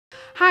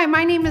Hi,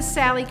 my name is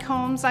Sally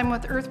Combs. I'm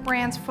with Earth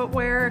Brands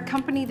Footwear, a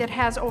company that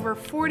has over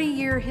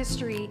 40-year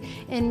history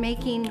in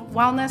making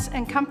wellness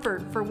and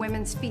comfort for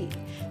women's feet.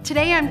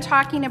 Today I'm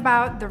talking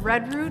about the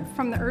Redroot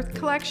from the Earth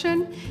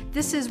collection.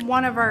 This is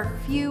one of our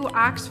few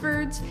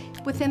Oxfords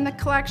within the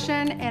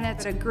collection, and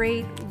it's a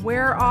great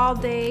wear all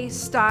day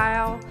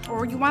style,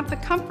 or you want the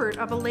comfort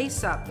of a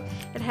lace-up.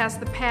 It has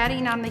the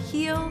padding on the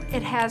heel,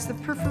 it has the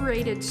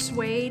perforated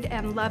suede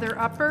and leather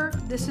upper.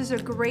 This is a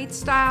great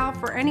style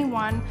for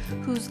anyone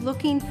who's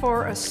looking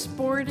for a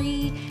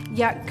sporty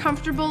yet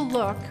comfortable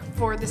look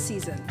for the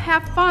season.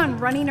 Have fun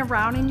running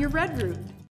around in your Redroot.